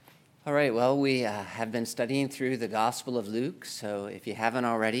All right, well, we have been studying through the Gospel of Luke, so if you haven't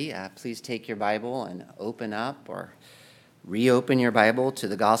already, please take your Bible and open up or reopen your Bible to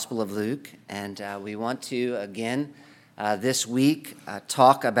the Gospel of Luke. And we want to, again, this week,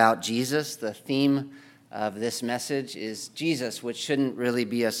 talk about Jesus. The theme of this message is Jesus, which shouldn't really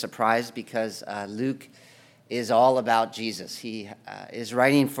be a surprise because Luke is all about Jesus. He is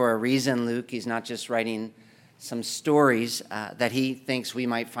writing for a reason, Luke. He's not just writing some stories that he thinks we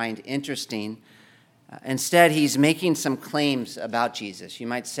might find interesting. Instead, he's making some claims about Jesus. You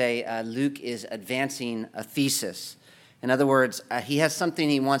might say Luke is advancing a thesis. In other words, he has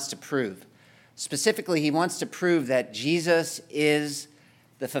something he wants to prove. Specifically, he wants to prove that Jesus is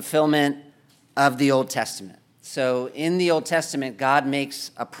the fulfillment of the Old Testament. So in the Old Testament, God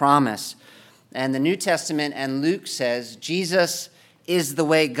makes a promise, and the New Testament and Luke says Jesus is the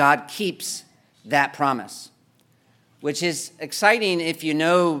way God keeps that promise, which is exciting if you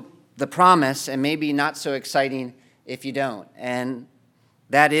know the promise and maybe not so exciting if you don't. And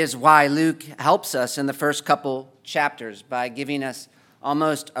that is why Luke helps us in the first couple chapters by giving us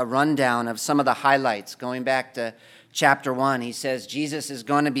almost a rundown of some of the highlights. Going back to chapter 1, he says Jesus is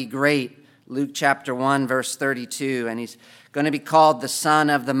going to be great, Luke chapter 1, verse 32, and he's going to be called the Son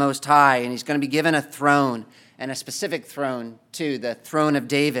of the Most High, and he's going to be given a throne, and a specific throne too, the throne of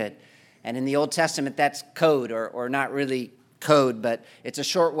David. And in the Old Testament, that's code, or not really code, but it's a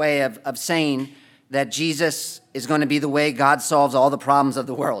short way of saying that Jesus is going to be the way God solves all the problems of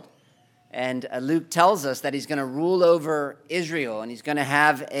the world. And Luke tells us that he's going to rule over Israel, and he's going to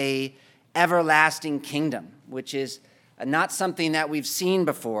have a everlasting kingdom, which is not something that we've seen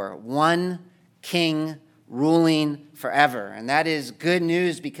before. One king ruling forever. And that is good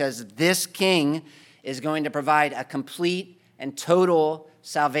news because this king is going to provide a complete and total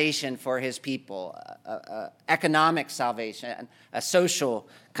salvation for his people, economic salvation, a social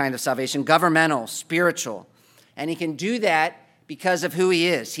kind of salvation, governmental, spiritual. And he can do that because of who he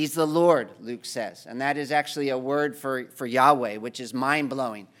is. He's the Lord, Luke says. And that is actually a word for Yahweh, which is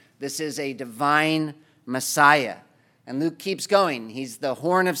mind-blowing. This is a divine Messiah. And Luke keeps going. He's the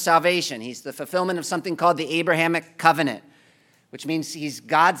horn of salvation. He's the fulfillment of something called the Abrahamic covenant, which means he's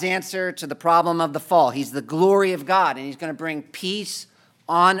God's answer to the problem of the fall. He's the glory of God, and he's going to bring peace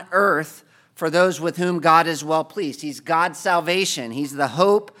on earth for those with whom God is well pleased. He's God's salvation. He's the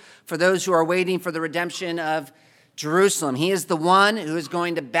hope for those who are waiting for the redemption of Jerusalem. He is the one who is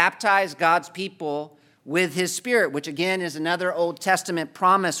going to baptize God's people with his Spirit, which again is another Old Testament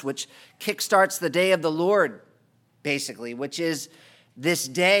promise which kickstarts the day of the Lord, basically, which is this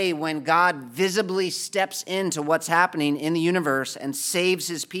day when God visibly steps into what's happening in the universe and saves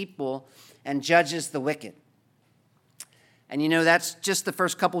his people and judges the wicked. And you know, that's just the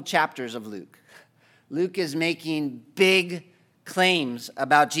first couple chapters of Luke. Luke is making big claims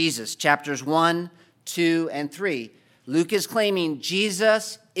about Jesus. Chapters 1, 2, and 3. Luke is claiming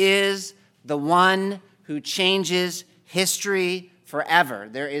Jesus is the one who changes history forever.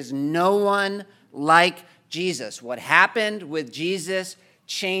 There is no one like Jesus. What happened with Jesus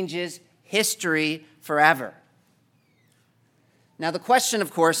changes history forever. Now, the question,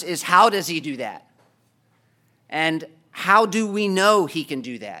 of course, is how does he do that? And how do we know he can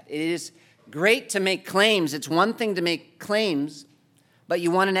do that? It is great to make claims. It's one thing to make claims, but you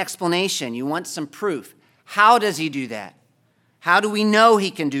want an explanation. You want some proof. How does he do that? How do we know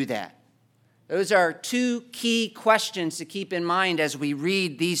he can do that? Those are two key questions to keep in mind as we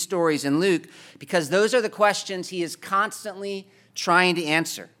read these stories in Luke, because those are the questions he is constantly trying to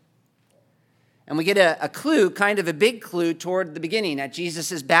answer. And we get a clue, kind of a big clue, toward the beginning at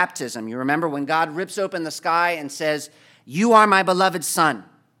Jesus' baptism. You remember when God rips open the sky and says, "You are my beloved Son,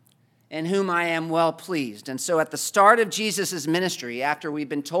 in whom I am well pleased." And so at the start of Jesus' ministry, after we've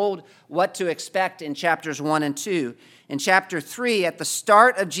been told what to expect in chapters 1 and 2, in chapter 3, at the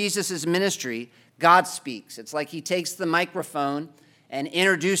start of Jesus' ministry, God speaks. It's like he takes the microphone and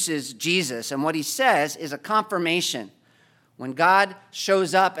introduces Jesus. And what he says is a confirmation. When God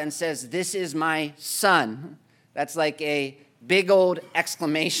shows up and says, "This is my Son," that's like a big old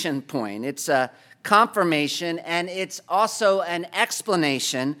exclamation point. It's a confirmation, and it's also an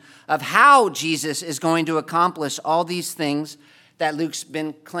explanation of how Jesus is going to accomplish all these things that Luke's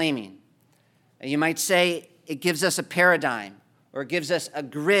been claiming. You might say it gives us a paradigm, or it gives us a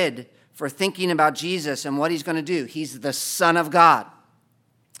grid for thinking about Jesus and what he's going to do. He's the Son of God,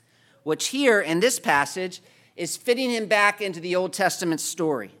 which here in this passage is fitting him back into the Old Testament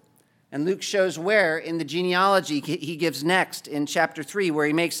story. And Luke shows where in the genealogy he gives next in chapter 3, where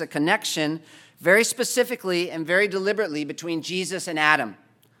he makes a connection very specifically and very deliberately between Jesus and Adam.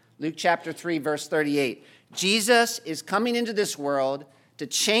 Luke chapter 3, verse 38. Jesus is coming into this world to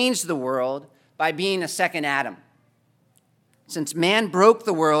change the world by being a second Adam. Since man broke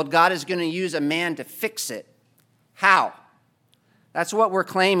the world, God is going to use a man to fix it. How? That's what we're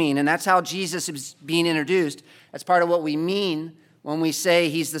claiming, and that's how Jesus is being introduced. That's part of what we mean when we say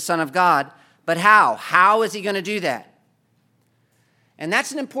he's the Son of God. But how? How is he going to do that? And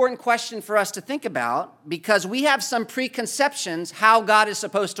that's an important question for us to think about because we have some preconceptions how God is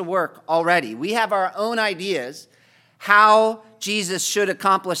supposed to work already. We have our own ideas how Jesus should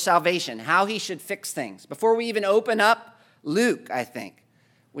accomplish salvation, how he should fix things. Before we even open up Luke, I think,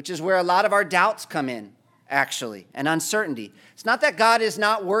 which is where a lot of our doubts come in, actually, and uncertainty. It's not that God is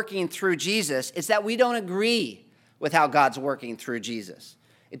not working through Jesus, it's that we don't agree with how God's working through Jesus.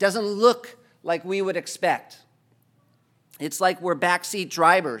 It doesn't look like we would expect. It's like we're backseat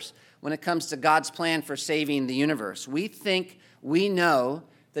drivers when it comes to God's plan for saving the universe. We think we know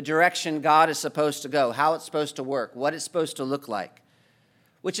the direction God is supposed to go, how it's supposed to work, what it's supposed to look like.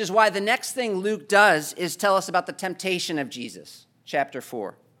 Which is why the next thing Luke does is tell us about the temptation of Jesus, chapter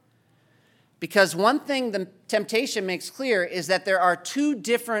 4. Because one thing the temptation makes clear is that there are two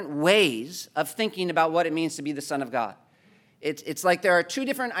different ways of thinking about what it means to be the Son of God. It's like there are two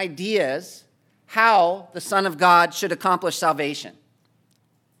different ideas how the Son of God should accomplish salvation.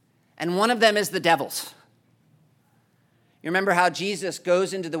 And one of them is the devil's. You remember how Jesus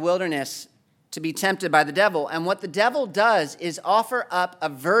goes into the wilderness to be tempted by the devil, and what the devil does is offer up a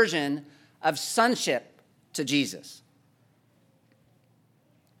version of sonship to Jesus.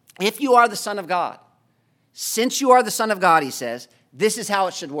 If you are the Son of God, since you are the Son of God, he says, this is how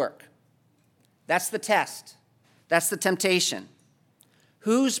it should work. That's the test. That's the temptation.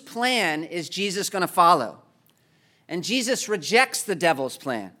 Whose plan is Jesus going to follow? And Jesus rejects the devil's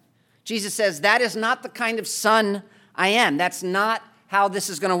plan. Jesus says, that is not the kind of son I am. That's not how this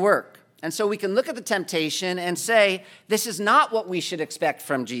is going to work. And so we can look at the temptation and say, this is not what we should expect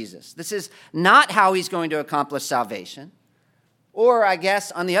from Jesus. This is not how he's going to accomplish salvation. Or I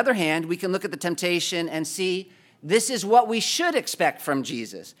guess, on the other hand, we can look at the temptation and see, this is what we should expect from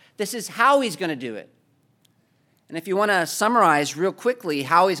Jesus. This is how he's going to do it. And if you want to summarize real quickly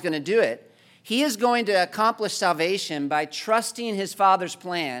how he's going to do it, he is going to accomplish salvation by trusting his Father's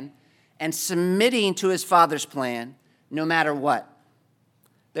plan and submitting to his Father's plan no matter what.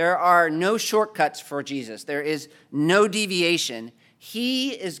 There are no shortcuts for Jesus. There is no deviation.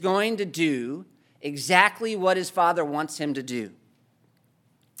 He is going to do exactly what his Father wants him to do.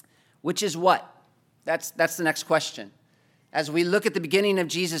 Which is what? That's the next question. As we look at the beginning of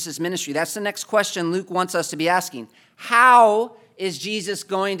Jesus' ministry, that's the next question Luke wants us to be asking. How is Jesus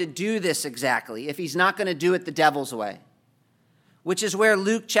going to do this exactly if he's not going to do it the devil's way? Which is where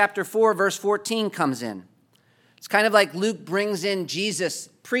Luke chapter 4, verse 14 comes in. It's kind of like Luke brings in Jesus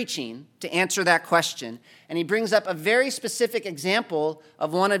preaching to answer that question, and he brings up a very specific example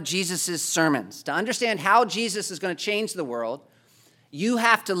of one of Jesus' sermons. To understand how Jesus is going to change the world, you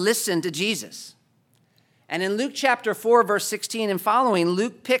have to listen to Jesus. And in Luke chapter 4, verse 16 and following,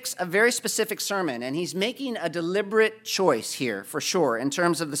 Luke picks a very specific sermon, and he's making a deliberate choice here, for sure, in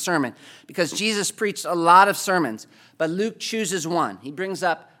terms of the sermon, because Jesus preached a lot of sermons, but Luke chooses one. He brings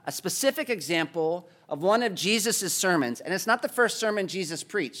up a specific example of one of Jesus' sermons, and it's not the first sermon Jesus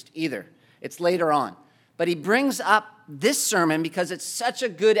preached either. It's later on. But he brings up this sermon because it's such a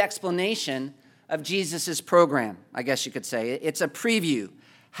good explanation of Jesus' program, I guess you could say. It's a preview.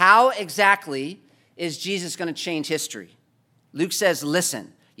 How exactly is Jesus going to change history? Luke says,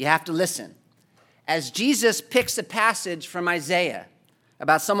 listen. You have to listen. As Jesus picks a passage from Isaiah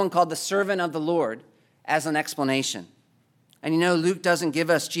about someone called the servant of the Lord as an explanation. And Luke doesn't give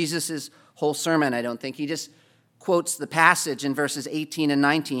us Jesus' whole sermon, I don't think. He just quotes the passage in verses 18 and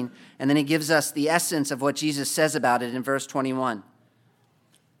 19, and then he gives us the essence of what Jesus says about it in verse 21.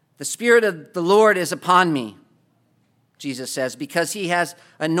 The Spirit of the Lord is upon me, Jesus says, because he has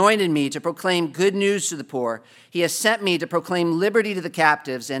anointed me to proclaim good news to the poor. He has sent me to proclaim liberty to the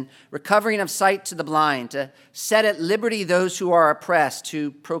captives and recovering of sight to the blind, to set at liberty those who are oppressed,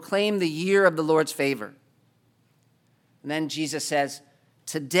 to proclaim the year of the Lord's favor. And then Jesus says,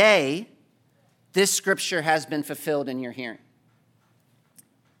 today, this scripture has been fulfilled in your hearing.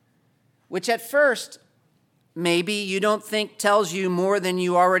 Which at first, maybe you don't think tells you more than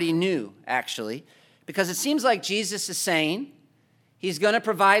you already knew, actually. Because it seems like Jesus is saying he's going to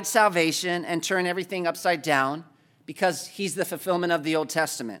provide salvation and turn everything upside down because he's the fulfillment of the Old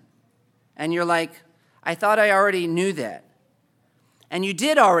Testament. And you're like, I thought I already knew that. And you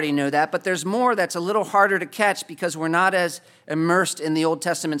did already know that, but there's more that's a little harder to catch because we're not as immersed in the Old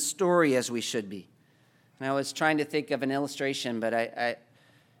Testament story as we should be. And I was trying to think of an illustration, but I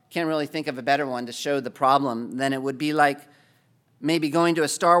can't really think of a better one to show the problem than it would be like maybe going to a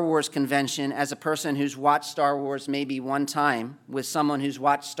Star Wars convention as a person who's watched Star Wars maybe one time with someone who's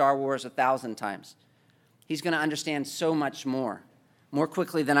watched Star Wars 1,000 times. He's going to understand so much more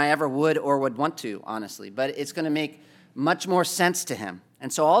quickly than I ever would or would want to, honestly. But it's going to make much more sense to him.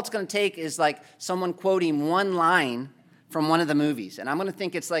 And so all it's going to take is like someone quoting one line from one of the movies. And I'm going to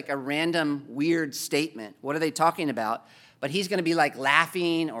think it's like a random weird statement. What are they talking about? But he's going to be like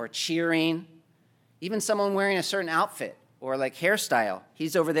laughing or cheering. Even someone wearing a certain outfit or like hairstyle.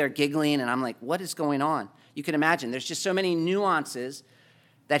 He's over there giggling and I'm like, what is going on? You can imagine there's just so many nuances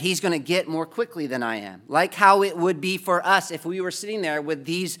that he's going to get more quickly than I am. Like how it would be for us if we were sitting there with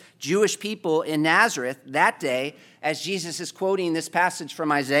these Jewish people in Nazareth that day as Jesus is quoting this passage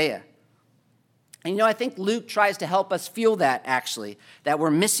from Isaiah. And I think Luke tries to help us feel that actually, that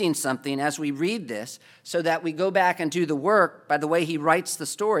we're missing something as we read this so that we go back and do the work by the way he writes the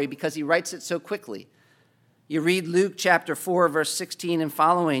story because he writes it so quickly. You read Luke chapter 4, verse 16 and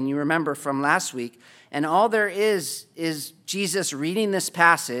following, you remember from last week, and all there is Jesus reading this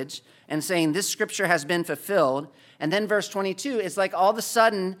passage and saying this scripture has been fulfilled. And then verse 22, it's like all of a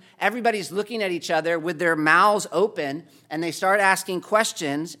sudden everybody's looking at each other with their mouths open and they start asking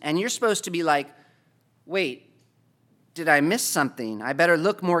questions and you're supposed to be like, wait, did I miss something? I better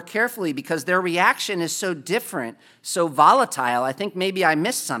look more carefully because their reaction is so different, so volatile. I think maybe I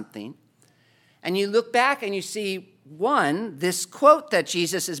missed something. And you look back and you see, one, this quote that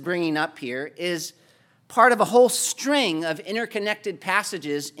Jesus is bringing up here is part of a whole string of interconnected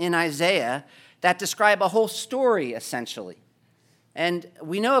passages in Isaiah that describe a whole story, essentially. And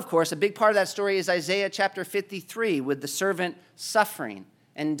we know, of course, a big part of that story is Isaiah chapter 53 with the servant suffering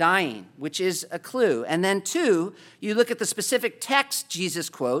and dying, which is a clue. And then two, you look at the specific text Jesus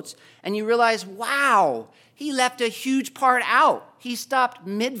quotes, and you realize, wow, he left a huge part out. He stopped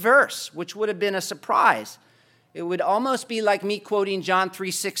mid-verse, which would have been a surprise. It would almost be like me quoting John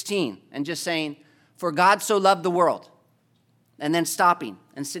 3:16 and just saying, for God so loved the world, and then stopping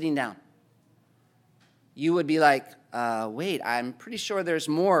and sitting down. You would be like, wait, I'm pretty sure there's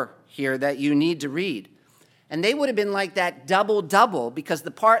more here that you need to read. And they would have been like that double-double because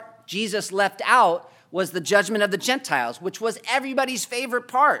the part Jesus left out was the judgment of the Gentiles, which was everybody's favorite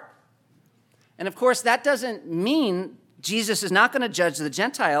part. And of course, that doesn't mean Jesus is not going to judge the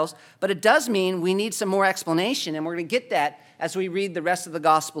Gentiles, but it does mean we need some more explanation, and we're going to get that as we read the rest of the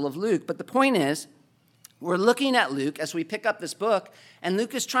Gospel of Luke. But the point is, we're looking at Luke as we pick up this book, and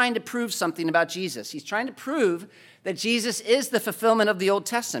Luke is trying to prove something about Jesus. He's trying to prove that Jesus is the fulfillment of the Old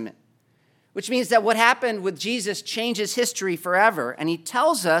Testament, which means that what happened with Jesus changes history forever, and he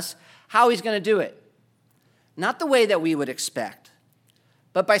tells us how he's going to do it. Not the way that we would expect,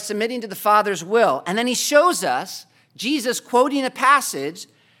 but by submitting to the Father's will. And then he shows us Jesus quoting a passage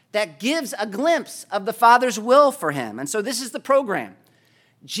that gives a glimpse of the Father's will for him. And so this is the program.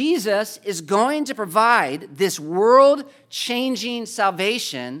 Jesus is going to provide this world-changing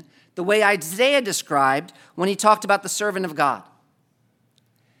salvation the way Isaiah described when he talked about the servant of God.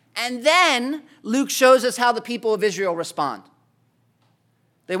 And then Luke shows us how the people of Israel respond.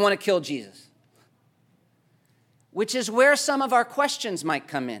 They want to kill Jesus, which is where some of our questions might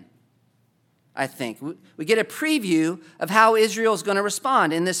come in, I think. We get a preview of how Israel is going to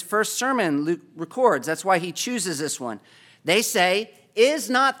respond in this first sermon Luke records. That's why he chooses this one. They say, is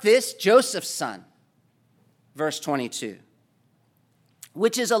not this Joseph's son? Verse 22,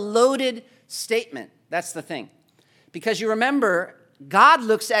 which is a loaded statement. That's the thing. Because you remember, God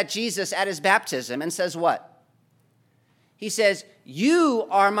looks at Jesus at his baptism and says what? He says, you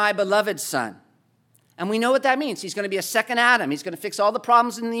are my beloved son. And we know what that means. He's going to be a second Adam. He's going to fix all the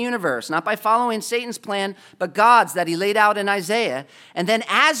problems in the universe, not by following Satan's plan, but God's that he laid out in Isaiah. And then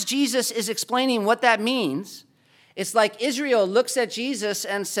as Jesus is explaining what that means, it's like Israel looks at Jesus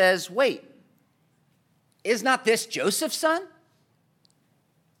and says, wait, is not this Joseph's son?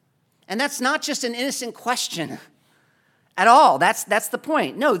 And that's not just an innocent question at all. That's the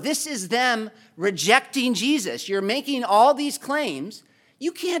point. No, this is them rejecting Jesus. You're making all these claims.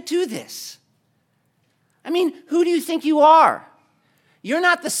 You can't do this. I mean, who do you think you are? You're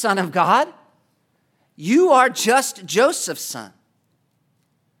not the Son of God. You are just Joseph's son.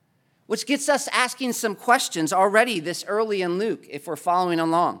 Which gets us asking some questions already this early in Luke, if we're following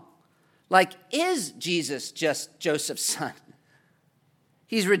along. Like, is Jesus just Joseph's son?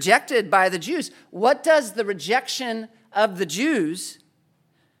 He's rejected by the Jews. What does the rejection of the Jews,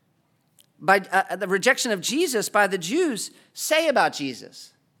 the rejection of Jesus by the Jews say about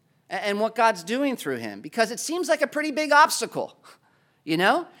Jesus and what God's doing through him? Because it seems like a pretty big obstacle, you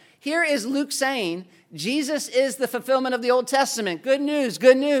know? Here is Luke saying, Jesus is the fulfillment of the Old Testament. Good news,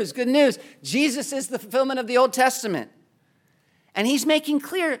 good news, good news. Jesus is the fulfillment of the Old Testament. And he's making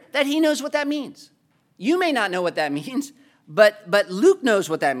clear that he knows what that means. You may not know what that means, but Luke knows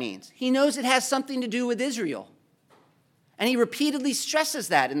what that means. He knows it has something to do with Israel. And he repeatedly stresses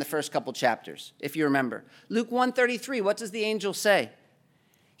that in the first couple chapters, if you remember. Luke 1:33, what does the angel say?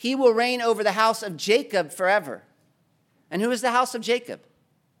 He will reign over the house of Jacob forever. And who is the house of Jacob?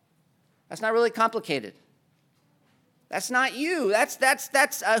 That's not really complicated. That's not you.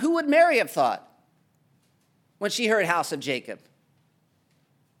 That's who would Mary have thought when she heard house of Jacob?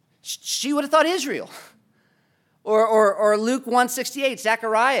 She would have thought Israel. Or Luke 1:68,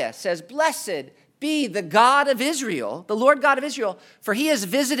 Zechariah says, blessed be the God of Israel, the Lord God of Israel, for he has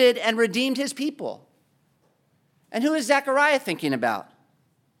visited and redeemed his people. And who is Zechariah thinking about?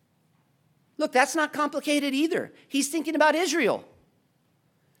 Look, that's not complicated either. He's thinking about Israel,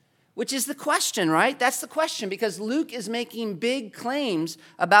 which is the question, right? That's the question, because Luke is making big claims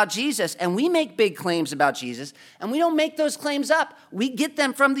about Jesus, and we make big claims about Jesus, and we don't make those claims up. We get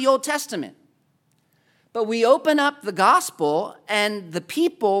them from the Old Testament. But we open up the gospel, and the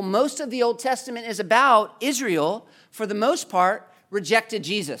people, most of the Old Testament is about Israel, for the most part, rejected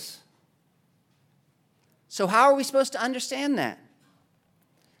Jesus. So how are we supposed to understand that?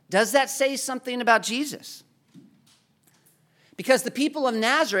 Does that say something about Jesus? Because the people of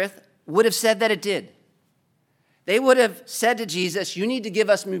Nazareth would have said that it did. They would have said to Jesus, you need to give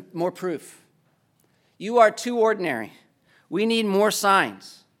us more proof. You are too ordinary. We need more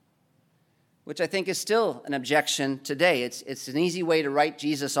signs. Which I think is still an objection today. It's an easy way to write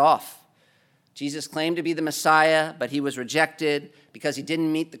Jesus off. Jesus claimed to be the Messiah, but he was rejected because he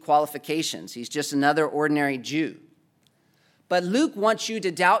didn't meet the qualifications. He's just another ordinary Jew. But Luke wants you to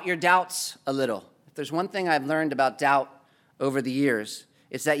doubt your doubts a little. If there's one thing I've learned about doubt over the years,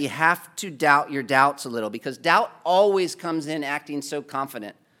 it's that you have to doubt your doubts a little, because doubt always comes in acting so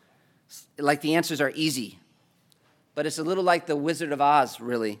confident, like the answers are easy. But it's a little like the Wizard of Oz,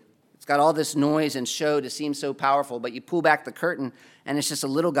 really. It's got all this noise and show to seem so powerful, but you pull back the curtain, and it's just a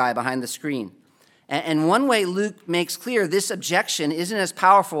little guy behind the screen. And one way Luke makes clear this objection isn't as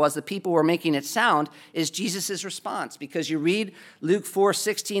powerful as the people were making it sound is Jesus' response. Because you read Luke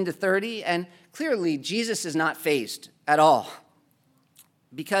 4:16-30, and clearly Jesus is not fazed at all.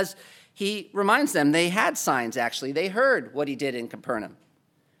 Because he reminds them they had signs, actually. They heard what he did in Capernaum.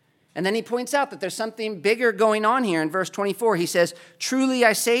 And then he points out that there's something bigger going on here in verse 24. He says, truly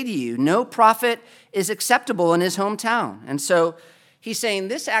I say to you, no prophet is acceptable in his hometown. And so he's saying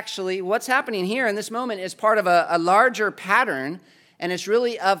this actually, what's happening here in this moment is part of a larger pattern, and it's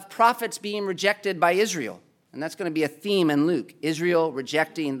really of prophets being rejected by Israel. And that's going to be a theme in Luke, Israel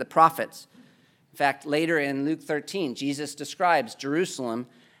rejecting the prophets. In fact, later in Luke 13, Jesus describes Jerusalem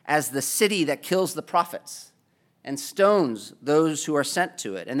as the city that kills the prophets and stones those who are sent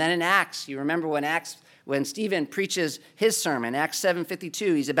to it. And then in Acts, you remember when Stephen preaches his sermon, Acts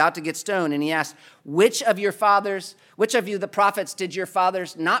 7:52, he's about to get stoned, and he asks, which of you the prophets did your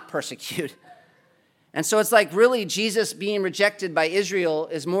fathers not persecute? And so it's like really Jesus being rejected by Israel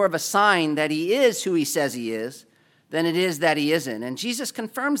is more of a sign that he is who he says he is than it is that he isn't. And Jesus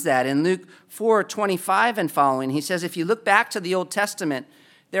confirms that in Luke 4:25 and following. He says, if you look back to the Old Testament,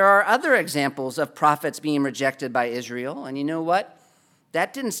 there are other examples of prophets being rejected by Israel. And you know what?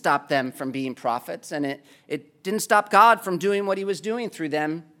 That didn't stop them from being prophets, and it didn't stop God from doing what he was doing through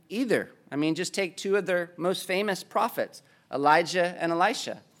them either. I mean, just take two of their most famous prophets, Elijah and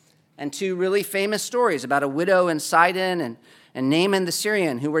Elisha, and two really famous stories about a widow in Sidon and Naaman the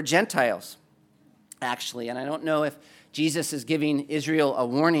Syrian, who were Gentiles, actually. And I don't know if Jesus is giving Israel a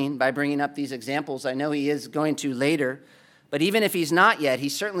warning by bringing up these examples. I know he is going to later. But even if he's not yet,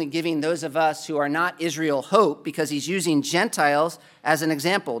 he's certainly giving those of us who are not Israel hope, because he's using Gentiles as an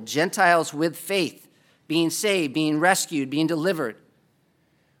example. Gentiles with faith, being saved, being rescued, being delivered,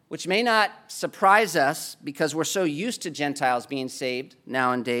 which may not surprise us because we're so used to Gentiles being saved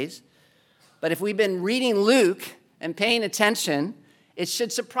nowadays. But if we've been reading Luke and paying attention, it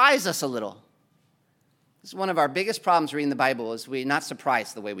should surprise us a little. This is one of our biggest problems reading the Bible, is we're not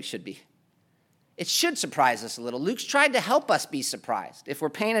surprised the way we should be. It should surprise us a little. Luke's tried to help us be surprised if we're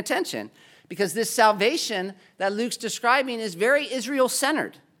paying attention, because this salvation that Luke's describing is very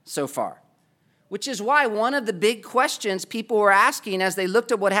Israel-centered so far, which is why one of the big questions people were asking as they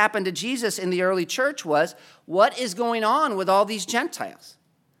looked at what happened to Jesus in the early church was, what is going on with all these Gentiles?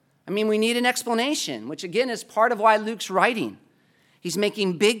 I mean, we need an explanation, which again is part of why Luke's writing. He's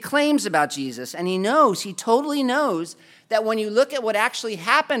making big claims about Jesus, and he totally knows that when you look at what actually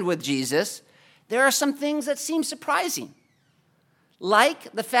happened with Jesus, there are some things that seem surprising, like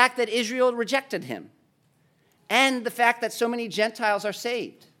the fact that Israel rejected him and the fact that so many Gentiles are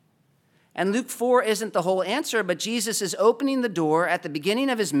saved. And Luke 4 isn't the whole answer, but Jesus is opening the door at the beginning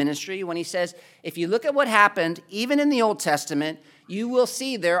of his ministry when he says, if you look at what happened, even in the Old Testament, you will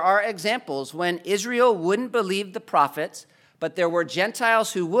see there are examples when Israel wouldn't believe the prophets, but there were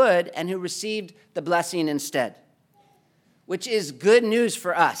Gentiles who would and who received the blessing instead, which is good news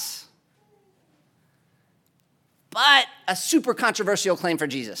for us. But a super controversial claim for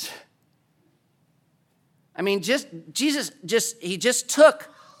Jesus. I mean, Jesus took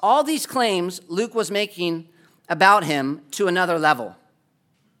all these claims Luke was making about him to another level.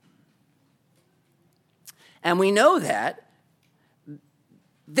 And we know that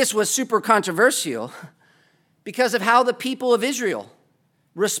this was super controversial because of how the people of Israel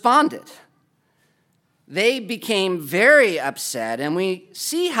responded. They became very upset, and we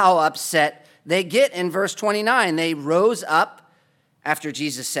see how upset they get in verse 29. They rose up after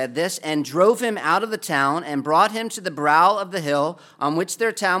Jesus said this and drove him out of the town and brought him to the brow of the hill on which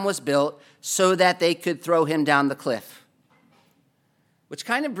their town was built so that they could throw him down the cliff. Which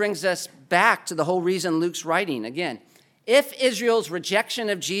kind of brings us back to the whole reason Luke's writing. Again, if Israel's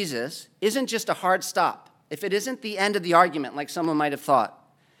rejection of Jesus isn't just a hard stop, if it isn't the end of the argument like someone might have thought,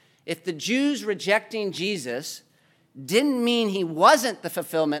 if the Jews rejecting Jesus didn't mean he wasn't the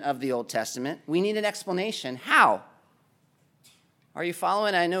fulfillment of the Old Testament, we need an explanation. How? Are you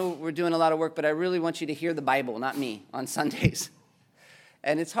following? I know we're doing a lot of work, but I really want you to hear the Bible, not me, on Sundays.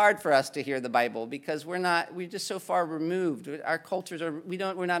 And it's hard for us to hear the Bible because we're just so far removed. Our cultures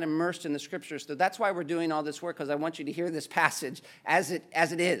we're not immersed in the scriptures. So that's why we're doing all this work, because I want you to hear this passage as it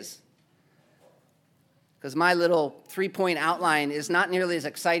is. Because my little 3-point outline is not nearly as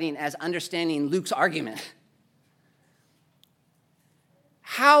exciting as understanding Luke's argument.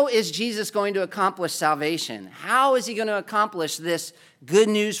 How is Jesus going to accomplish salvation? How is he going to accomplish this good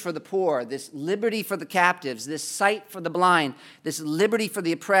news for the poor, this liberty for the captives, this sight for the blind, this liberty for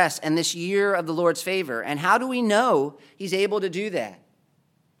the oppressed, and this year of the Lord's favor? And how do we know he's able to do that?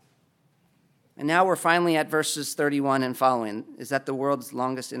 And now we're finally at verses 31 and following. Is that the world's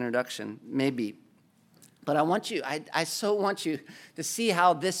longest introduction? Maybe. But I so want you to see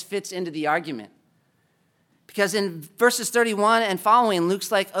how this fits into the argument. Because in verses 31 and following,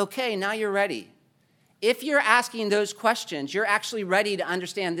 Luke's like, okay, now you're ready. If you're asking those questions, you're actually ready to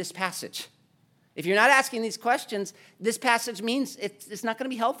understand this passage. If you're not asking these questions, this passage means it's not going to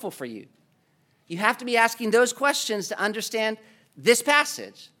be helpful for you. You have to be asking those questions to understand this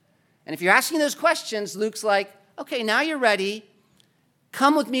passage. And if you're asking those questions, Luke's like, okay, now you're ready.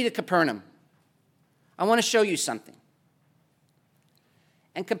 Come with me to Capernaum. I want to show you something.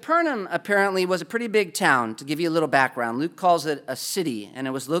 And Capernaum apparently was a pretty big town. To give you a little background, Luke calls it a city, and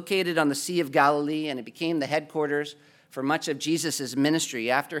it was located on the Sea of Galilee, and it became the headquarters for much of Jesus'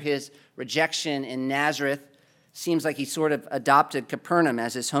 ministry. After his rejection in Nazareth, seems like he sort of adopted Capernaum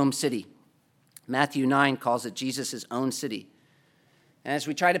as his home city. Matthew 9 calls it Jesus' own city. And as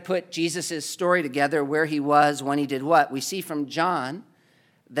we try to put Jesus' story together, where he was, when he did what, we see from John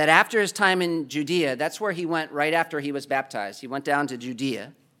that after his time in Judea, that's where he went right after he was baptized. He went down to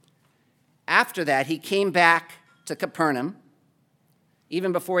Judea. After that, he came back to Capernaum,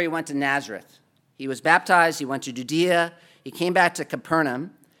 even before he went to Nazareth. He was baptized, he went to Judea, he came back to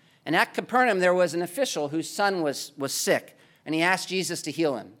Capernaum. And at Capernaum, there was an official whose son was sick, and he asked Jesus to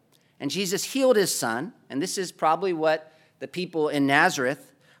heal him. And Jesus healed his son, and this is probably what the people in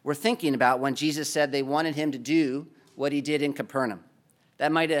Nazareth were thinking about when Jesus said they wanted him to do what he did in Capernaum.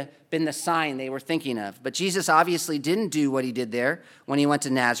 That might have been the sign they were thinking of. But Jesus obviously didn't do what he did there when he went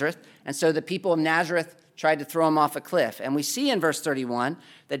to Nazareth. And so the people of Nazareth tried to throw him off a cliff. And we see in verse 31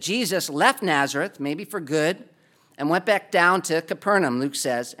 that Jesus left Nazareth, maybe for good, and went back down to Capernaum, Luke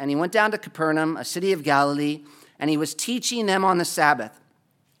says. And he went down to Capernaum, a city of Galilee, and he was teaching them on the Sabbath.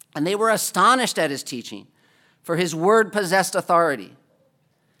 And they were astonished at his teaching, for his word possessed authority.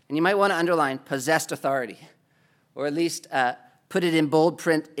 And you might want to underline possessed authority, or at least put it in bold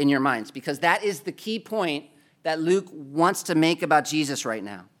print in your minds, because that is the key point that Luke wants to make about Jesus right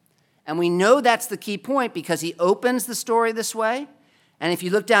now. And we know that's the key point because he opens the story this way. And if you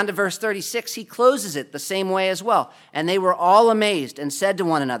look down to verse 36, he closes it the same way as well. And they were all amazed and said to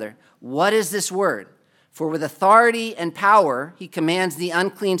one another, "What is this word? For with authority and power, he commands the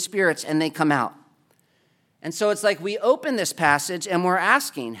unclean spirits and they come out." And so it's like we open this passage and we're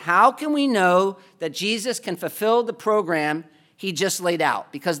asking, how can we know that Jesus can fulfill the program he just laid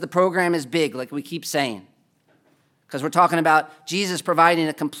out? Because the program is big, like we keep saying. Because we're talking about Jesus providing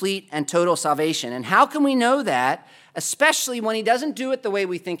a complete and total salvation. And how can we know that, especially when he doesn't do it the way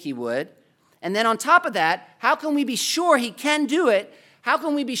we think he would? And then on top of that, how can we be sure he can do it? How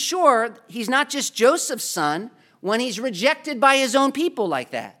can we be sure he's not just Joseph's son when he's rejected by his own people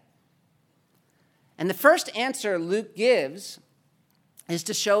like that? And the first answer Luke gives is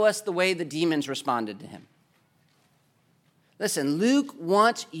to show us the way the demons responded to him. Listen, Luke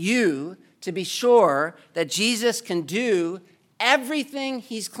wants you to be sure that Jesus can do everything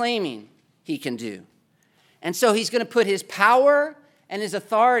he's claiming he can do. And so he's going to put his power and his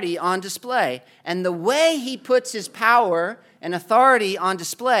authority on display. And the way he puts his power and authority on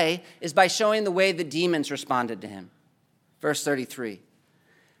display is by showing the way the demons responded to him. Verse 33.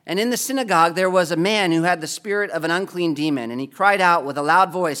 And in the synagogue there was a man who had the spirit of an unclean demon, and he cried out with a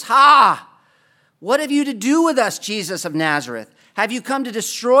loud voice, "Ha! What have you to do with us, Jesus of Nazareth? Have you come to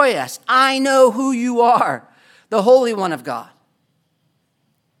destroy us? I know who you are, the Holy One of God."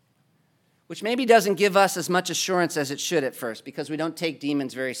 Which maybe doesn't give us as much assurance as it should at first, because we don't take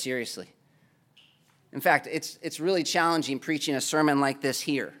demons very seriously. In fact, it's really challenging preaching a sermon like this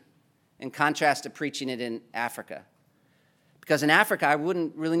here, in contrast to preaching it in Africa. Because in Africa, I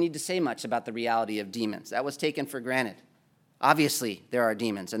wouldn't really need to say much about the reality of demons. That was taken for granted. Obviously, there are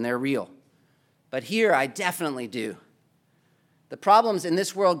demons, and they're real. But here, I definitely do. The problems in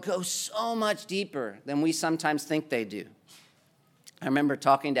this world go so much deeper than we sometimes think they do. I remember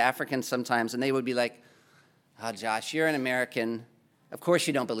talking to Africans sometimes, and they would be like, "Oh, Josh, you're an American. Of course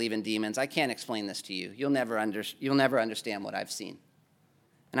you don't believe in demons. I can't explain this to you. You'll never understand what I've seen."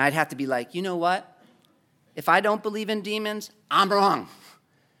 And I'd have to be like, you know what? If I don't believe in demons, I'm wrong.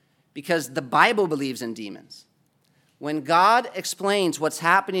 Because the Bible believes in demons. When God explains what's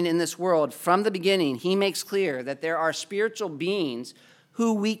happening in this world from the beginning, he makes clear that there are spiritual beings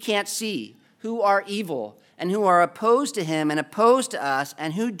who we can't see, who are evil, and who are opposed to him and opposed to us,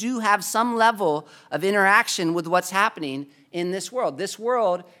 and who do have some level of interaction with what's happening in this world. This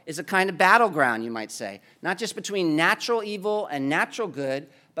world is a kind of battleground, you might say, not just between natural evil and natural good,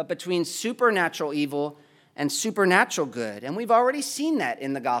 but between supernatural evil and supernatural good. And we've already seen that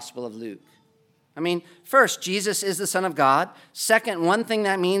in the Gospel of Luke. I mean, first, Jesus is the Son of God. Second, one thing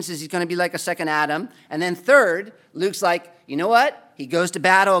that means is he's going to be like a second Adam. And then third, Luke's like, you know what? He goes to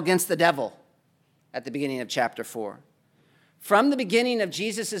battle against the devil at the beginning of chapter 4. From the beginning of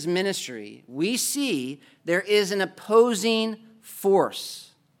Jesus' ministry, we see there is an opposing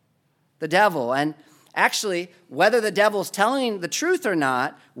force, the devil. And actually, whether the devil's telling the truth or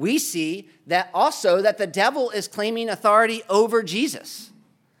not, we see that also that the devil is claiming authority over Jesus.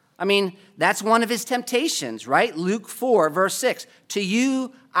 I mean, that's one of his temptations, right? Luke 4, verse 6. "To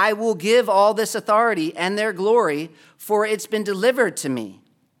you I will give all this authority and their glory, for it's been delivered to me."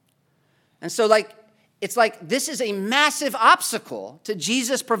 And so, it's like this is a massive obstacle to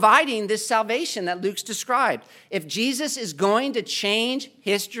Jesus providing this salvation that Luke's described. If Jesus is going to change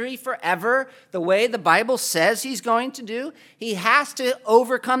history forever the way the Bible says he's going to do, he has to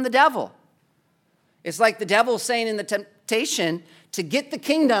overcome the devil. It's like the devil saying in the temptation, to get the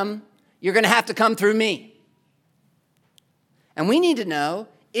kingdom, you're going to have to come through me. And we need to know,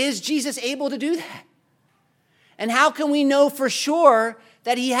 is Jesus able to do that? And how can we know for sure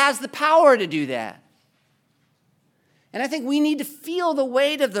that he has the power to do that? And I think we need to feel the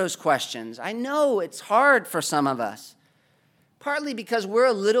weight of those questions. I know it's hard for some of us, partly because we're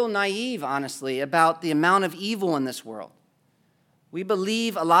a little naive, honestly, about the amount of evil in this world. We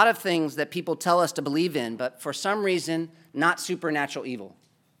believe a lot of things that people tell us to believe in, but for some reason, not supernatural evil.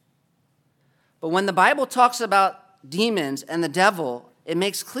 But when the Bible talks about demons and the devil, it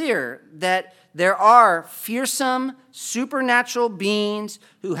makes clear that there are fearsome, supernatural beings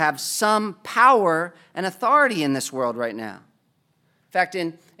who have some power and authority in this world right now. In fact,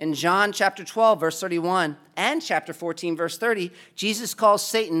 in John chapter 12, verse 31, and chapter 14, verse 30, Jesus calls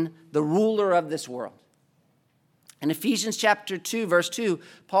Satan the ruler of this world. In Ephesians chapter 2, verse 2,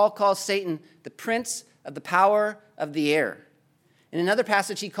 Paul calls Satan the prince of the power of the air. In another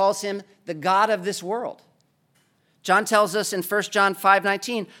passage, he calls him the god of this world. John tells us in 1 John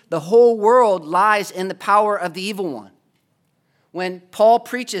 5:19, the whole world lies in the power of the evil one. When Paul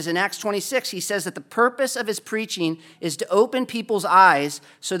preaches in Acts 26, he says that the purpose of his preaching is to open people's eyes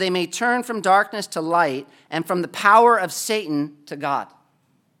so they may turn from darkness to light and from the power of Satan to God.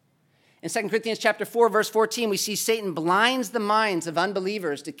 In 2 Corinthians chapter 4, verse 14, we see Satan blinds the minds of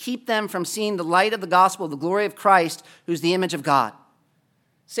unbelievers to keep them from seeing the light of the gospel, the glory of Christ, who's the image of God.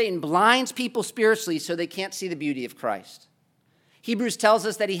 Satan blinds people spiritually so they can't see the beauty of Christ. Hebrews tells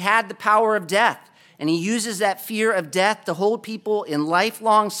us that he had the power of death, and he uses that fear of death to hold people in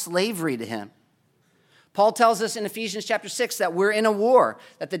lifelong slavery to him. Paul tells us in Ephesians chapter 6 that we're in a war,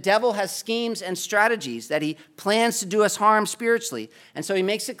 that the devil has schemes and strategies, that he plans to do us harm spiritually. And so he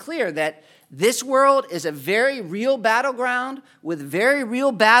makes it clear that this world is a very real battleground with very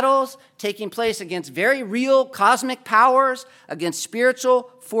real battles taking place against very real cosmic powers, against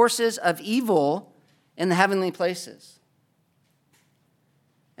spiritual forces of evil, in the heavenly places.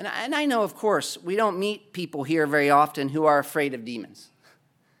 And I know, of course, we don't meet people here very often who are afraid of demons.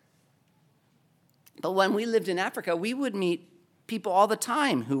 But when we lived in Africa, we would meet people all the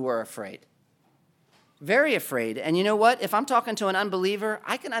time who were afraid. Very afraid. And you know what? If I'm talking to an unbeliever,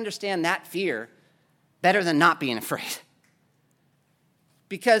 I can understand that fear better than not being afraid.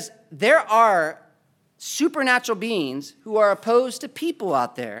 Because there are supernatural beings who are opposed to people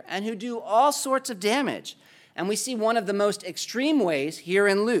out there and who do all sorts of damage. And we see one of the most extreme ways here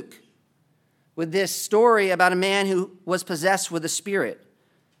in Luke with this story about a man who was possessed with a spirit.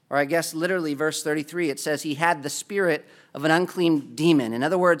 Or I guess literally verse 33, it says he had the spirit of an unclean demon. In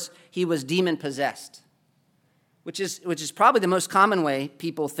other words, he was demon-possessed, which is probably the most common way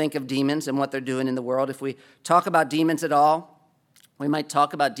people think of demons and what they're doing in the world. If we talk about demons at all, we might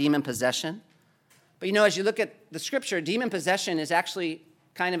talk about demon possession. But you know, as you look at the scripture, demon possession is actually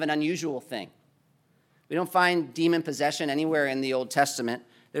kind of an unusual thing. We don't find demon possession anywhere in the Old Testament.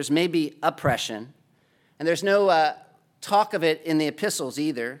 There's maybe oppression, and there's no talk of it in the epistles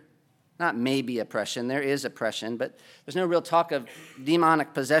either. Not maybe oppression, there is oppression, but there's no real talk of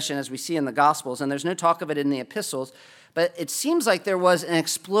demonic possession as we see in the Gospels, and there's no talk of it in the epistles. But it seems like there was an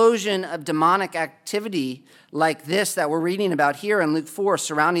explosion of demonic activity like this that we're reading about here in Luke 4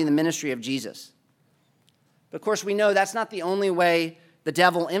 surrounding the ministry of Jesus. But of course, we know that's not the only way the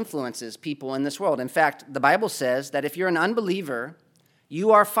devil influences people in this world. In fact, the Bible says that if you're an unbeliever, you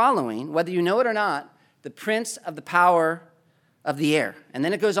are following, whether you know it or not, the prince of the power of the air. And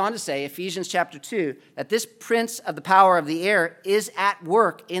then it goes on to say, Ephesians chapter 2, that this prince of the power of the air is at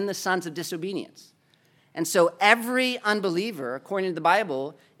work in the sons of disobedience. And so every unbeliever, according to the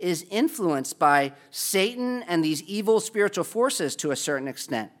Bible, is influenced by Satan and these evil spiritual forces to a certain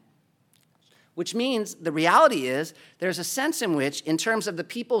extent. Which means the reality is there's a sense in which, in terms of the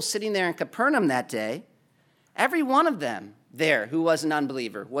people sitting there in Capernaum that day, every one of them there who was an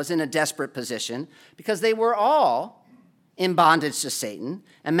unbeliever was in a desperate position because they were all in bondage to Satan,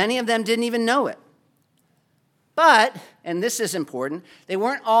 and many of them didn't even know it. But, and this is important, they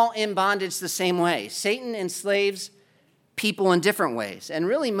weren't all in bondage the same way. Satan enslaves people in different ways, and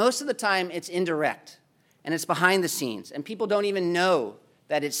really most of the time it's indirect, and it's behind the scenes, and people don't even know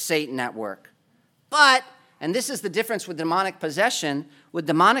that it's Satan at work. But, and this is the difference with demonic possession,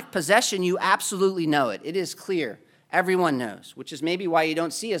 you absolutely know it. It is clear. Everyone knows, which is maybe why you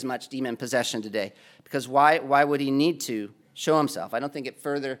don't see as much demon possession today. Because why would he need to show himself? I don't think it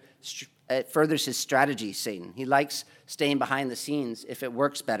furthers his strategy, Satan. He likes staying behind the scenes if it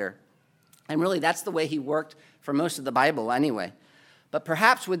works better. And really, that's the way he worked for most of the Bible anyway. But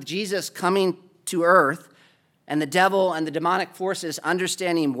perhaps with Jesus coming to earth, and the devil and the demonic forces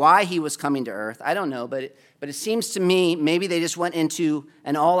understanding why he was coming to earth, I don't know, but it seems to me maybe they just went into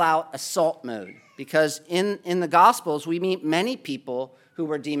an all-out assault mode. Because in the Gospels, we meet many people who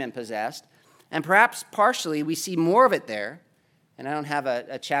were demon-possessed, and perhaps partially we see more of it there. And I don't have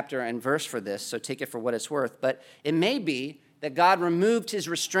a chapter and verse for this, so take it for what it's worth. But it may be that God removed his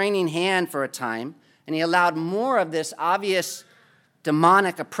restraining hand for a time, and he allowed more of this obvious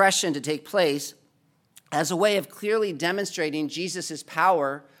demonic oppression to take place as a way of clearly demonstrating Jesus'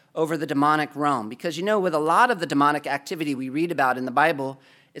 power over the demonic realm. Because, you know, with a lot of the demonic activity we read about in the Bible,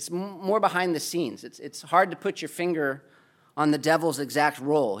 it's more behind the scenes. It's hard to put your finger on the devil's exact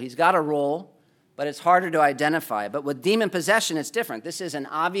role. He's got a role, but it's harder to identify. But with demon possession, it's different. This is an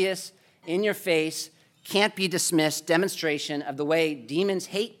obvious, in-your-face, can't-be-dismissed demonstration of the way demons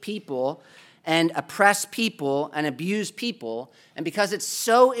hate people and oppress people and abuse people. And because it's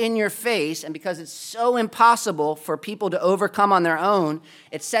so in your face and because it's so impossible for people to overcome on their own,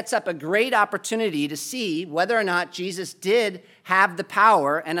 it sets up a great opportunity to see whether or not Jesus did have the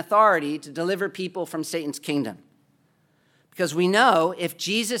power and authority to deliver people from Satan's kingdom. Because we know if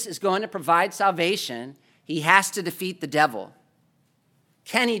Jesus is going to provide salvation, he has to defeat the devil.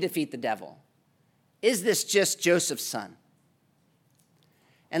 Can he defeat the devil? Is this just Joseph's son?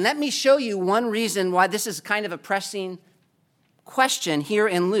 And let me show you one reason why this is kind of a pressing question here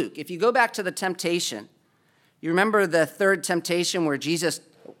in Luke. If you go back to the temptation, you remember the third temptation where Jesus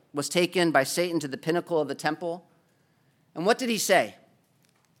was taken by Satan to the pinnacle of the temple? And what did he say?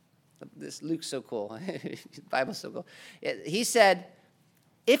 This Luke's so cool. The Bible's so cool. He said,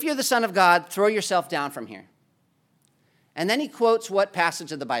 if you're the Son of God, throw yourself down from here. And then he quotes what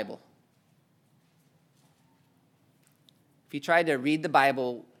passage of the Bible? If you try to read the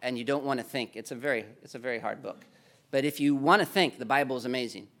Bible and you don't want to think, it's a very hard book. But if you want to think, the Bible is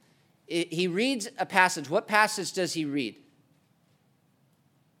amazing. He reads a passage. What passage does he read?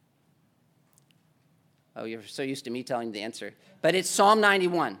 Oh, you're so used to me telling you the answer. But it's Psalm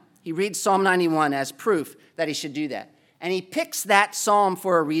 91. He reads Psalm 91 as proof that he should do that. And he picks that psalm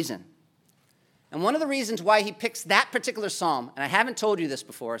for a reason. And one of the reasons why he picks that particular psalm, and I haven't told you this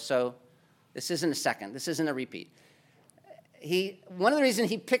before, so this isn't a second. This isn't a repeat. One of the reasons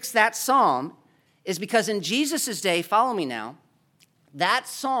he picks that psalm is because in Jesus' day, follow me now, that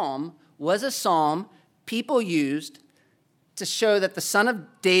psalm was a psalm people used to show that the Son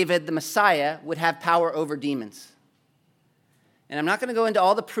of David, the Messiah, would have power over demons. And I'm not going to go into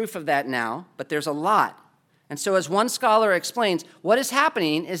all the proof of that now, but there's a lot. And so as one scholar explains, what is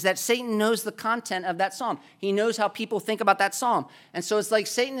happening is that Satan knows the content of that psalm. He knows how people think about that psalm. And so it's like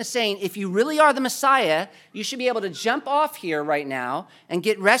Satan is saying, if you really are the Messiah, you should be able to jump off here right now and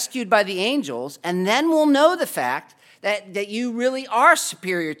get rescued by the angels, and then we'll know the fact that you really are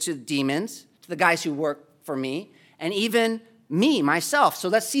superior to demons, to the guys who work for me, and even me, myself. So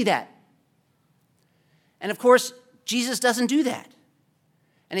let's see that. And of course, Jesus doesn't do that.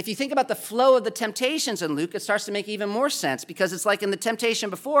 And if you think about the flow of the temptations in Luke, it starts to make even more sense, because it's like in the temptation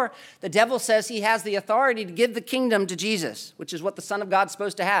before, the devil says he has the authority to give the kingdom to Jesus, which is what the Son of God's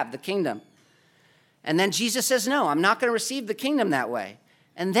supposed to have, the kingdom. And then Jesus says, no, I'm not going to receive the kingdom that way.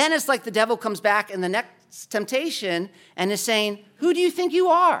 And then it's like the devil comes back in the next temptation and is saying, who do you think you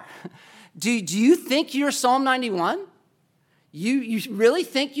are? Do you think you're Psalm 91? You really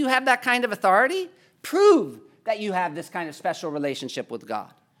think you have that kind of authority? Prove that you have this kind of special relationship with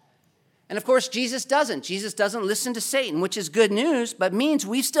God. And of course, Jesus doesn't. Jesus doesn't listen to Satan, which is good news, but means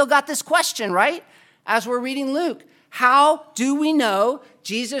we've still got this question, right? As we're reading Luke, how do we know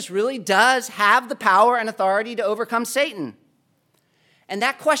Jesus really does have the power and authority to overcome Satan? And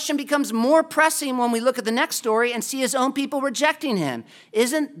that question becomes more pressing when we look at the next story and see his own people rejecting him.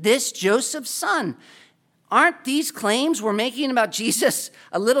 Isn't this Joseph's son? Aren't these claims we're making about Jesus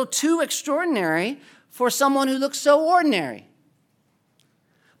a little too extraordinary for someone who looks so ordinary?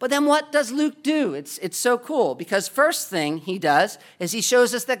 But then what does Luke do? It's so cool, because first thing he does is he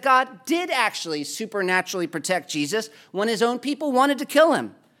shows us that God did actually supernaturally protect Jesus when his own people wanted to kill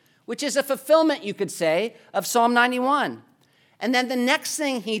him, which is a fulfillment, you could say, of Psalm 91. And then the next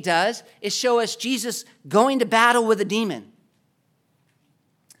thing he does is show us Jesus going to battle with a demon.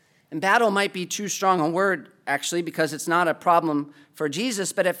 And battle might be too strong a word, actually, because it's not a problem for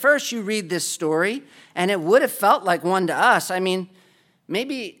Jesus. But at first you read this story, and it would have felt like one to us. I mean,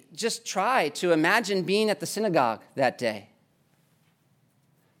 maybe just try to imagine being at the synagogue that day.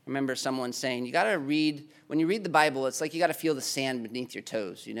 I remember someone saying, you got to read, when you read the Bible, it's like you got to feel the sand beneath your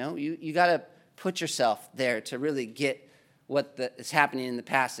toes, you know? You got to put yourself there to really get what is happening in the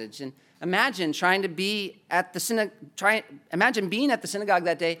passage. And imagine trying to be at the imagine being at the synagogue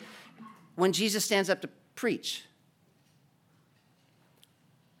that day when Jesus stands up to preach.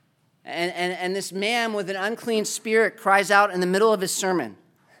 And this man with an unclean spirit cries out in the middle of his sermon.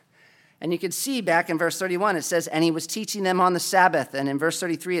 And you can see back in verse 31, it says, and he was teaching them on the Sabbath. And in verse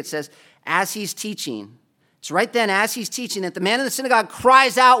 33, it says, as he's teaching. It's right then, as he's teaching, that the man in the synagogue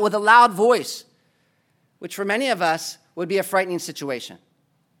cries out with a loud voice, which for many of us would be a frightening situation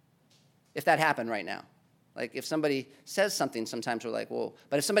if that happened right now. Like if somebody says something, sometimes we're like, whoa.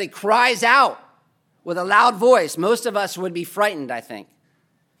 But if somebody cries out with a loud voice, most of us would be frightened, I think.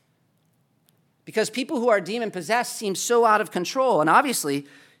 Because people who are demon-possessed seem so out of control. And obviously,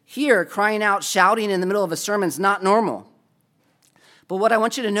 here, crying out, shouting in the middle of a sermon is not normal. But what I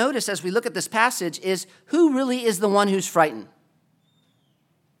want you to notice as we look at this passage is who really is the one who's frightened?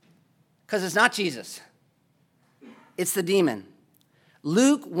 Because it's not Jesus. It's the demon.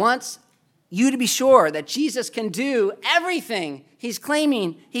 Luke wants you to be sure that Jesus can do everything he's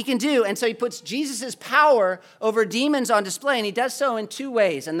claiming he can do. And so he puts Jesus' power over demons on display, and he does so in two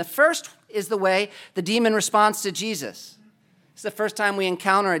ways. And the first is the way the demon responds to Jesus. It's the first time we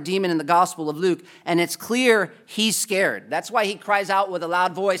encounter a demon in the Gospel of Luke, and it's clear he's scared. That's why he cries out with a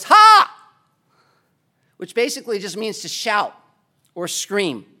loud voice, "Ha!" which basically just means to shout or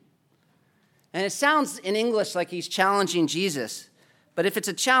scream. And it sounds in English like he's challenging Jesus. But if it's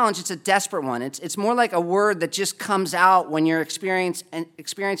a challenge, it's a desperate one. It's more like a word that just comes out when you're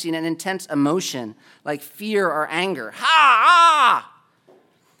experiencing an intense emotion, like fear or anger. Ha! Ah!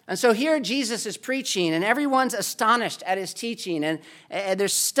 And so here Jesus is preaching, and everyone's astonished at his teaching, and they're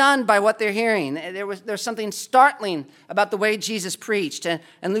stunned by what they're hearing. There's something startling about the way Jesus preached, and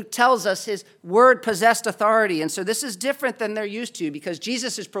Luke tells us his word possessed authority. And so this is different than they're used to, because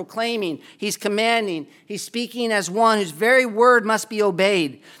Jesus is proclaiming, he's commanding, he's speaking as one whose very word must be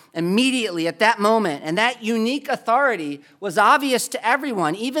obeyed immediately at that moment. And that unique authority was obvious to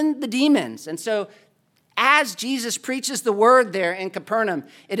everyone, even the demons. And so as Jesus preaches the word there in Capernaum,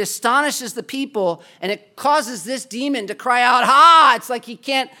 it astonishes the people and it causes this demon to cry out, "Ha!" It's like he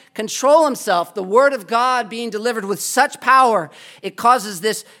can't control himself. The word of God being delivered with such power, it causes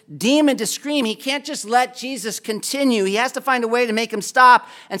this demon to scream. He can't just let Jesus continue. He has to find a way to make him stop.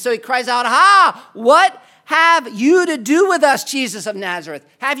 And so he cries out, "Ha! What have you to do with us, Jesus of Nazareth?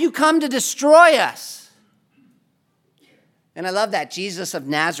 Have you come to destroy us?" And I love that, Jesus of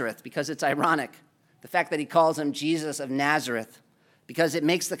Nazareth, because it's ironic. The fact that he calls him Jesus of Nazareth, because it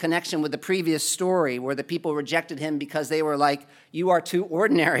makes the connection with the previous story where the people rejected him because they were like, "You are too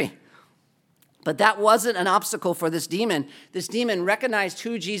ordinary." But that wasn't an obstacle for this demon. This demon recognized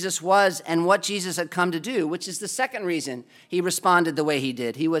who Jesus was and what Jesus had come to do, which is the second reason he responded the way he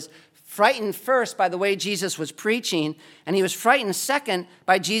did. He was frightened first by the way Jesus was preaching, and he was frightened second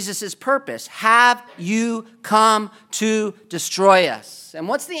by Jesus' purpose. Have you come to destroy us? And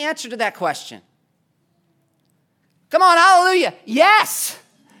what's the answer to that question? Come on, hallelujah. Yes.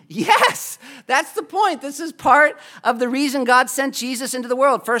 Yes. That's the point. This is part of the reason God sent Jesus into the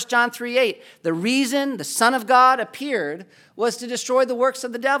world. 1 John 3:8. The reason the Son of God appeared was to destroy the works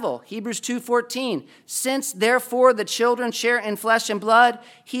of the devil. Hebrews 2:14. Since therefore the children share in flesh and blood,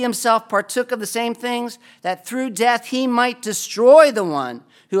 he himself partook of the same things, that through death he might destroy the one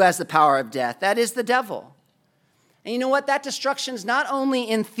who has the power of death. That is the devil. And you know what? That destruction is not only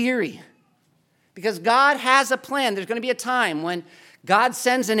in theory. Because God has a plan. There's going to be a time when God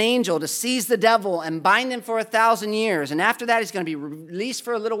sends an angel to seize the devil and bind him for 1,000 years. And after that, he's going to be released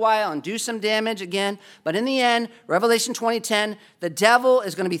for a little while and do some damage again. But in the end, Revelation 20:10, the devil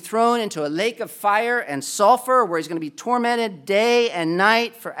is going to be thrown into a lake of fire and sulfur where he's going to be tormented day and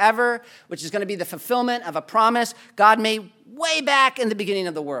night forever, which is going to be the fulfillment of a promise God made way back in the beginning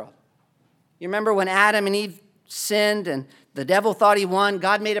of the world. You remember when Adam and Eve sinned and the devil thought he won?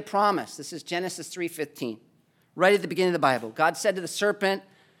 God made a promise. This is Genesis 3:15, right at the beginning of the Bible. God said to the serpent,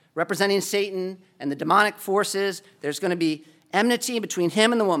 representing Satan and the demonic forces, there's going to be enmity between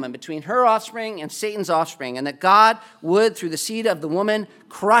him and the woman, between her offspring and Satan's offspring, and that God would, through the seed of the woman,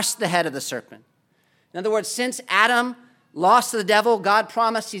 crush the head of the serpent. In other words, since Adam lost to the devil, God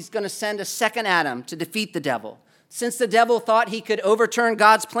promised he's going to send a second Adam to defeat the devil. Since the devil thought he could overturn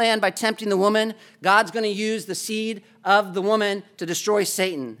God's plan by tempting the woman, God's going to use the seed of the woman to destroy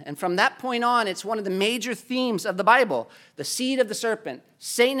Satan. And from that point on, it's one of the major themes of the Bible. The seed of the serpent,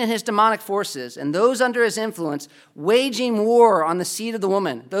 Satan and his demonic forces, and those under his influence, waging war on the seed of the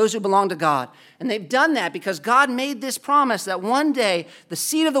woman, those who belong to God. And they've done that because God made this promise that one day the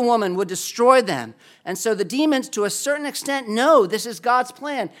seed of the woman would destroy them. And so the demons, to a certain extent, know this is God's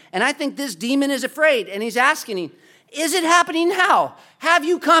plan. And I think this demon is afraid, and he's asking, is it happening now? Have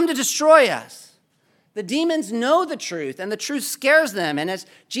you come to destroy us? The demons know the truth, and the truth scares them. And as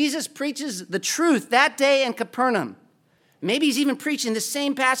Jesus preaches the truth that day in Capernaum, maybe he's even preaching the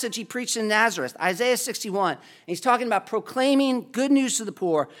same passage he preached in Nazareth, Isaiah 61. And he's talking about proclaiming good news to the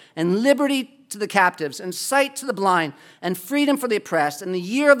poor and liberty to the captives and sight to the blind and freedom for the oppressed and the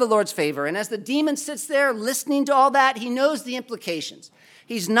year of the Lord's favor. And as the demon sits there listening to all that, he knows the implications.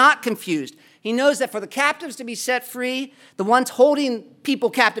 He's not confused. He knows that for the captives to be set free, the ones holding people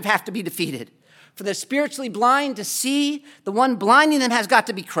captive have to be defeated. For the spiritually blind to see, the one blinding them has got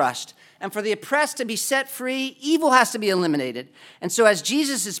to be crushed. And for the oppressed to be set free, evil has to be eliminated. And so as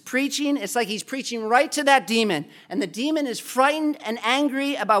Jesus is preaching, it's like he's preaching right to that demon. And the demon is frightened and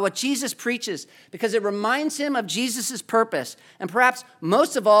angry about what Jesus preaches because it reminds him of Jesus' purpose. And perhaps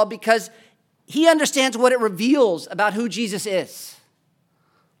most of all, because he understands what it reveals about who Jesus is.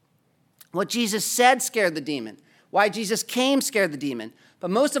 What Jesus said scared the demon. Why Jesus came scared the demon. But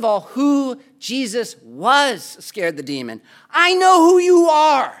most of all, who Jesus was scared the demon. I know who you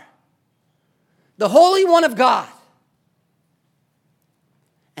are. The Holy One of God.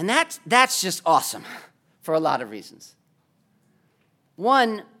 And that's just awesome for a lot of reasons.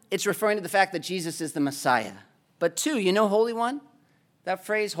 One, it's referring to the fact that Jesus is the Messiah. But two, you know Holy One? That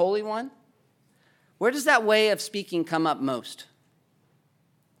phrase, Holy One? Where does that way of speaking come up most?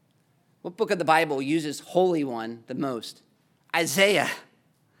 What book of the Bible uses Holy One the most? Isaiah.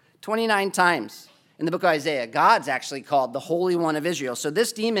 29 times in the book of Isaiah, God's actually called the Holy One of Israel. So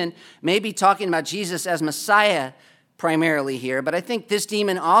this demon may be talking about Jesus as Messiah primarily here, but I think this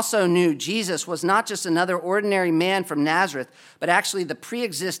demon also knew Jesus was not just another ordinary man from Nazareth, but actually the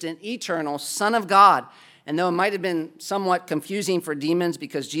pre-existent, eternal Son of God. And though it might have been somewhat confusing for demons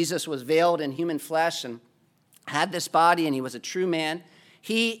because Jesus was veiled in human flesh and had this body and he was a true man,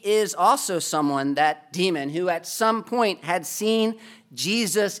 he is also someone, that demon, who at some point had seen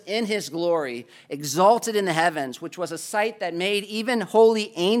Jesus in his glory, exalted in the heavens, which was a sight that made even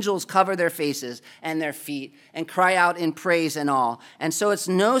holy angels cover their faces and their feet and cry out in praise and awe. And so it's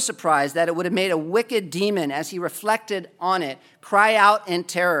no surprise that it would have made a wicked demon, as he reflected on it, cry out in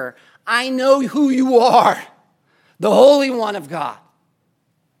terror, "I know who you are, the Holy One of God."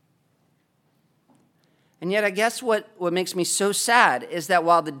 And yet I guess what makes me so sad is that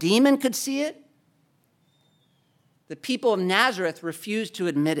while the demon could see it, the people of Nazareth refused to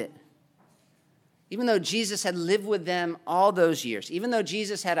admit it. Even though Jesus had lived with them all those years, even though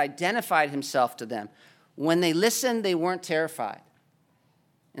Jesus had identified himself to them, when they listened, they weren't terrified.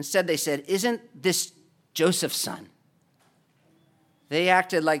 Instead, they said, "Isn't this Joseph's son?" They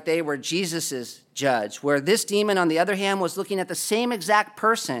acted like they were Jesus's judge, where this demon, on the other hand, was looking at the same exact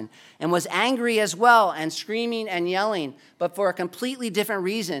person and was angry as well and screaming and yelling, but for a completely different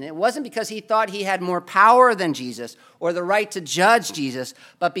reason. It wasn't because he thought he had more power than Jesus or the right to judge Jesus,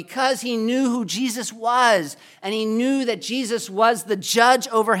 but because he knew who Jesus was, and he knew that Jesus was the judge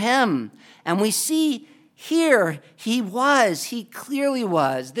over him. And we see here he clearly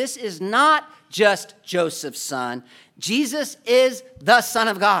was. This is not just Joseph's son. Jesus is the Son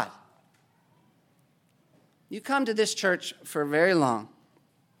of God. You come to this church for very long.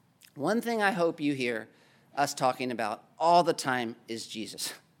 One thing I hope you hear us talking about all the time is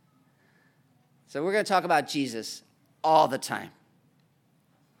Jesus. So we're going to talk about Jesus all the time.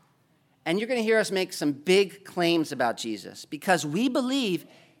 And you're going to hear us make some big claims about Jesus because we believe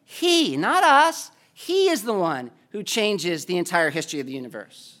he, not us, he is the one who changes the entire history of the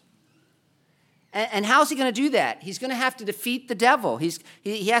universe. And how's he going to do that? He's going to have to defeat the devil.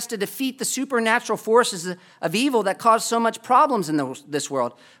 He has to defeat the supernatural forces of evil that cause so much problems in this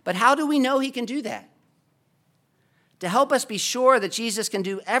world. But how do we know he can do that? To help us be sure that Jesus can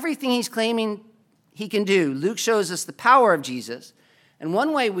do everything he's claiming he can do, Luke shows us the power of Jesus. And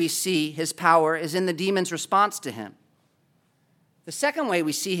one way we see his power is in the demon's response to him. The second way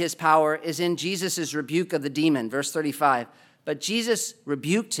we see his power is in Jesus' rebuke of the demon, verse 35. But Jesus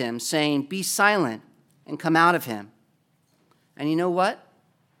rebuked him, saying, "Be silent and come out of him." And you know what?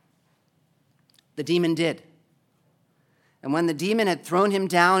 The demon did. And when the demon had thrown him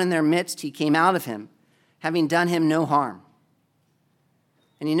down in their midst, he came out of him, having done him no harm.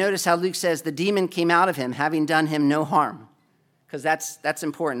 And you notice how Luke says the demon came out of him, having done him no harm, because that's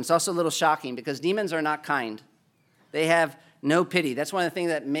important. It's also a little shocking because demons are not kind. They have no pity. That's one of the things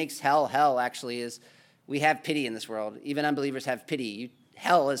that makes hell, actually, is we have pity in this world. Even unbelievers have pity.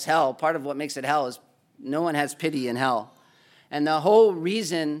 Hell is hell. Part of what makes it hell is no one has pity in hell. And the whole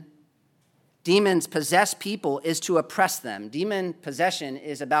reason demons possess people is to oppress them. Demon possession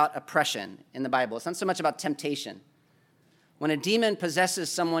is about oppression in the Bible. It's not so much about temptation. When a demon possesses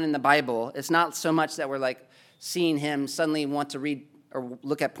someone in the Bible, it's not so much that we're like seeing him suddenly want to read or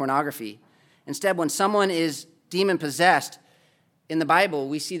look at pornography. Instead, when someone is demon possessed, in the Bible,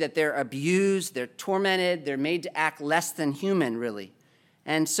 we see that they're abused, they're tormented, they're made to act less than human, really.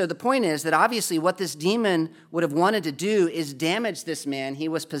 And so the point is that obviously what this demon would have wanted to do is damage this man he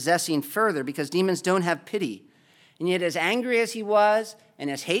was possessing further, because demons don't have pity. And yet as angry as he was,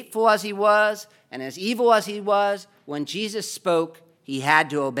 and as hateful as he was, and as evil as he was, when Jesus spoke, he had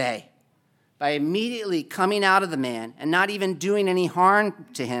to obey by immediately coming out of the man and not even doing any harm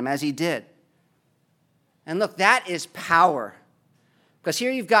to him as he did. And look, that is power. Because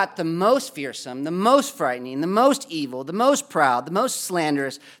here you've got the most fearsome, the most frightening, the most evil, the most proud, the most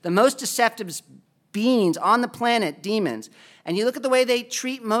slanderous, the most deceptive beings on the planet, demons. And you look at the way they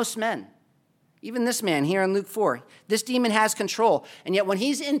treat most men. Even this man here in Luke 4. This demon has control. And yet when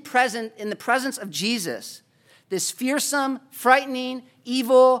he's in the presence of Jesus, this fearsome, frightening,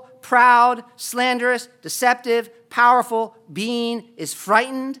 evil, proud, slanderous, deceptive, powerful being is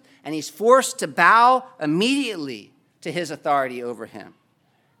frightened, and he's forced to bow immediately to his authority over him.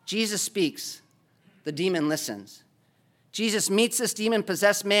 Jesus speaks. The demon listens. Jesus meets this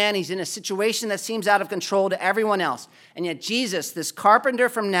demon-possessed man. He's in a situation that seems out of control to everyone else. And yet Jesus, this carpenter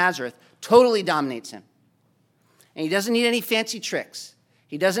from Nazareth, totally dominates him. And he doesn't need any fancy tricks.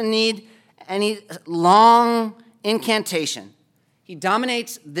 He doesn't need any long incantation. He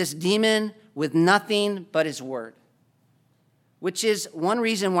dominates this demon with nothing but his word, which is one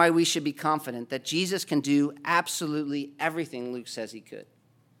reason why we should be confident that Jesus can do absolutely everything Luke says he could.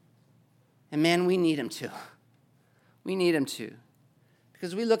 And man, we need him to. We need him to.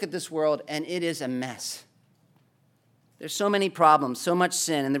 Because we look at this world and it is a mess. There's so many problems, so much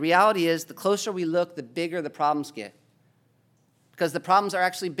sin. And the reality is, the closer we look, the bigger the problems get. Because the problems are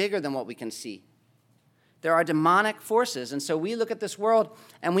actually bigger than what we can see. There are demonic forces. And so we look at this world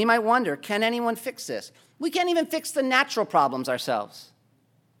and we might wonder, can anyone fix this? We can't even fix the natural problems ourselves,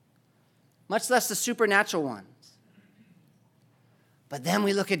 much less the supernatural ones. But then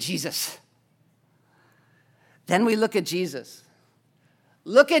we look at Jesus. Then we look at Jesus.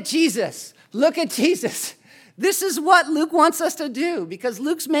 Look at Jesus. Look at Jesus. This is what Luke wants us to do, because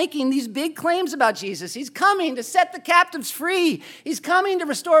Luke's making these big claims about Jesus. He's coming to set the captives free. He's coming to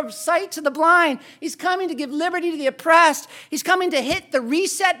restore sight to the blind. He's coming to give liberty to the oppressed. He's coming to hit the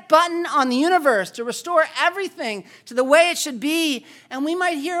reset button on the universe, to restore everything to the way it should be. And we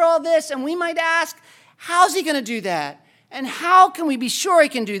might hear all this and we might ask, how's he going to do that? And how can we be sure he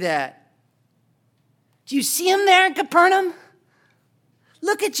can do that? Do you see him there in Capernaum?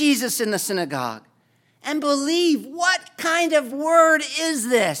 Look at Jesus in the synagogue and believe, what kind of word is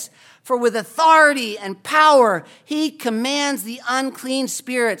this? For with authority and power, he commands the unclean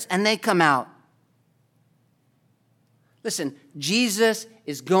spirits and they come out. Listen, Jesus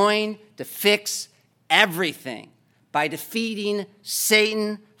is going to fix everything by defeating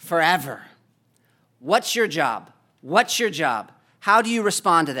Satan forever. What's your job? What's your job? How do you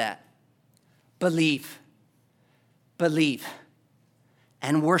respond to that? Believe. Believe.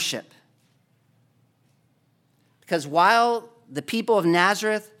 And worship. Because while the people of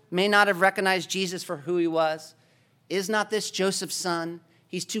Nazareth may not have recognized Jesus for who he was, is not this Joseph's son?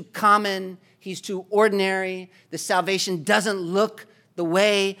 He's too common. He's too ordinary. The salvation doesn't look the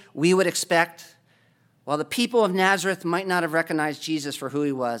way we would expect. While the people of Nazareth might not have recognized Jesus for who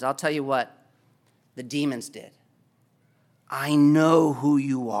he was, I'll tell you what, the demons did. I know who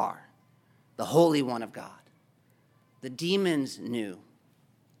you are, the Holy One of God. The demons knew.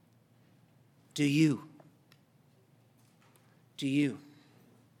 Do you? Do you?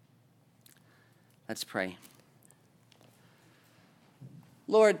 Let's pray.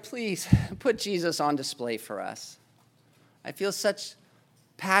 Lord, please put Jesus on display for us. I feel such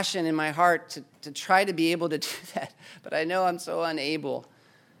passion in my heart to try to be able to do that, but I know I'm so unable.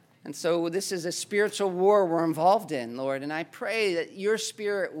 And so this is a spiritual war we're involved in, Lord, and I pray that your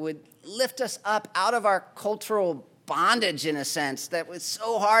Spirit would lift us up out of our cultural bondage, in a sense, that was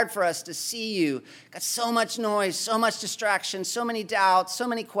so hard for us to see you. Got so much noise, so much distraction, so many doubts, so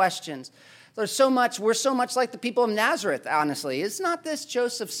many questions. There's so much, we're so much like the people of Nazareth, honestly. It's not this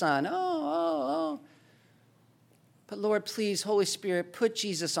Joseph's son. Oh. But Lord, please, Holy Spirit, put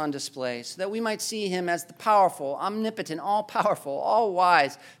Jesus on display so that we might see him as the powerful, omnipotent, all-powerful,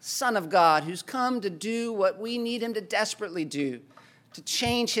 all-wise Son of God who's come to do what we need him to desperately do, to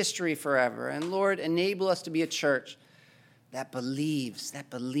change history forever. And Lord, enable us to be a church that believes,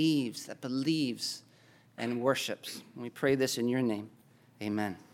 and worships. And we pray this in your name. Amen.